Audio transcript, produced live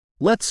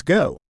Let's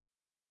go.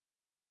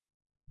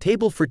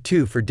 Table for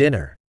two for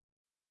dinner.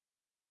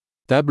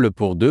 Table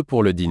pour deux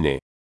pour le dîner.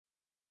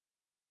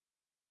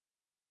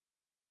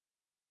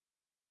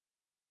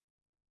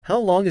 How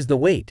long is the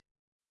wait?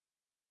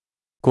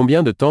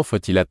 Combien de temps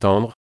faut-il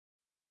attendre?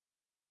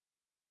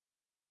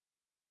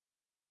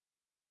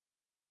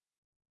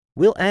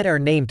 We'll add our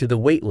name to the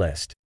wait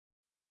list.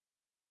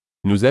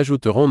 Nous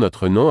ajouterons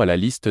notre nom à la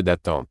liste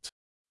d'attente.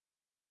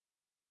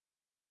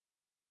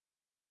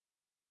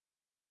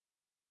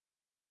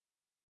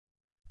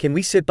 Can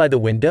we sit by the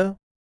window?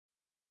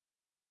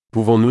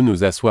 Pouvons-nous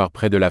nous asseoir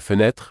près de la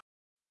fenêtre?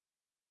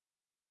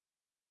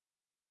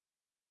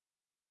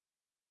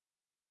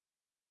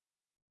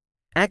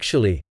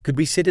 Actually, could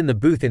we sit in the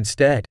booth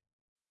instead?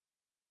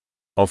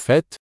 En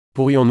fait,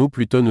 pourrions-nous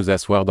plutôt nous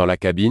asseoir dans la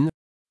cabine?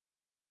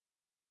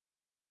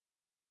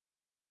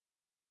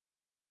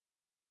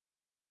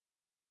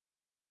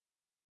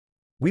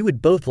 We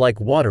would both like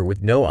water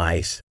with no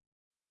ice.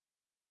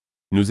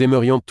 Nous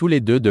aimerions tous les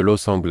deux de l'eau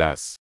sans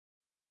glace.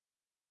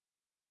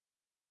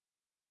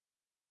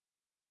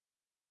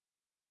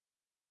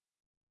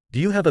 Do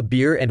you have a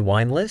beer and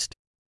wine list?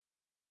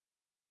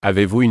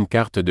 Avez-vous une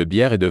carte de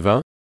bière et de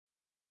vin?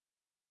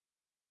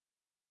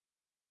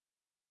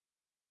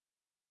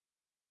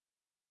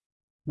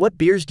 What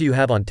beers do you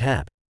have on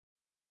tap?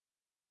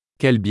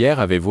 Quelle bière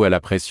avez-vous à la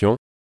pression?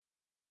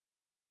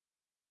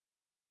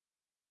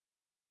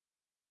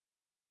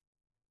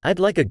 I'd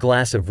like a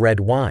glass of red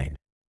wine.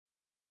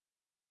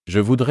 Je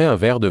voudrais un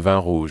verre de vin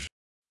rouge.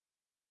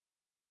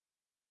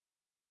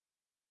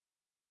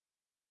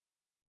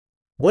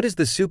 What is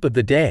the soup of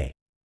the day?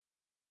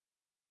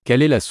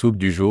 Quelle est la soupe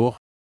du jour?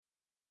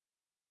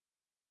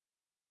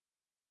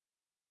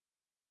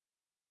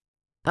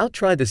 I'll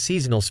try the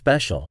seasonal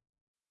special.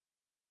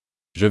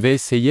 Je vais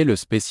essayer le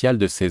spécial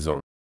de saison.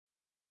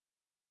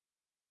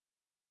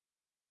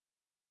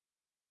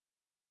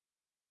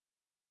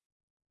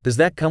 Does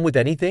that come with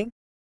anything?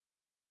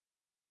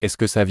 Est-ce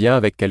que ça vient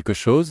avec quelque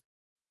chose?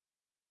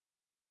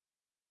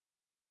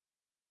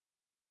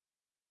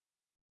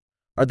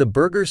 Are the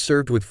burgers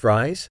served with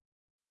fries?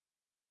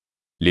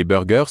 Les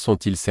burgers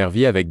sont-ils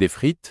servis avec des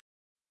frites?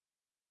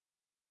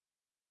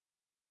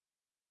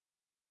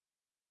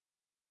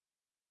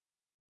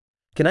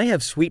 Can I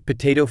have sweet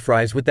potato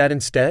fries with that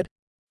instead?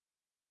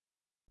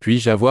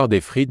 Puis-je avoir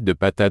des frites de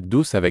patates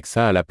douces avec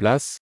ça à la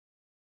place?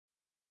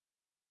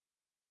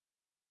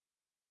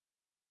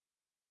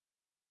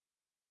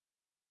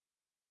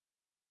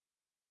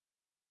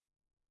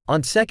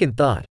 On second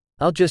thought,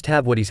 I'll just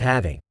have what he's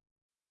having.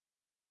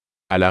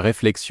 À la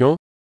réflexion,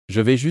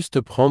 je vais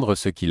juste prendre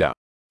ce qu'il a.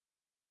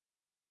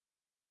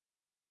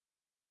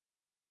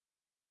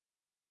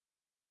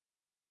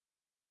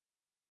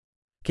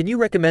 Can you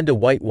recommend a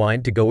white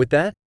wine to go with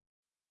that?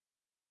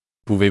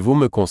 Pouvez-vous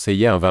me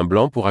conseiller un vin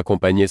blanc pour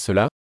accompagner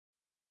cela?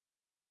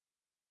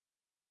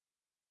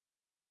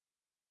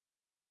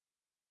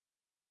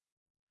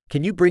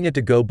 Can you bring a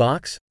to-go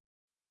box?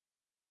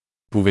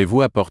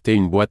 Pouvez-vous apporter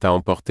une boîte à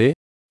emporter?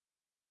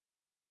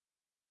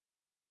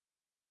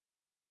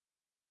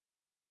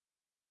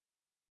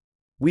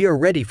 We are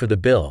ready for the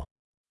bill.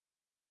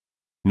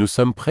 Nous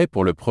sommes prêts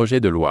pour le projet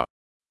de loi.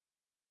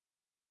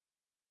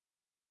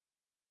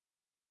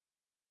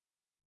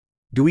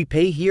 Do we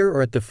pay here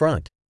or at the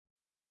front?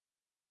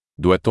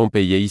 Doit-on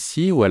payer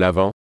ici ou à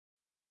l'avant?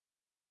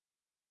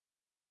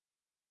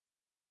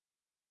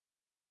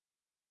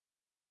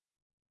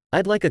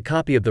 I'd like a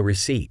copy of the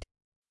receipt.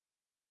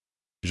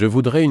 Je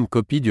voudrais une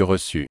copie du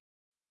reçu.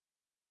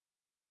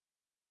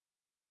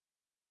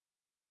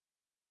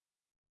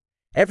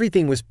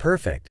 Everything was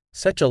perfect.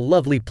 Such a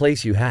lovely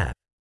place you have.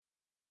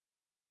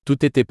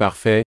 Tout était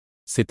parfait,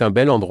 c'est un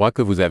bel endroit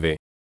que vous avez.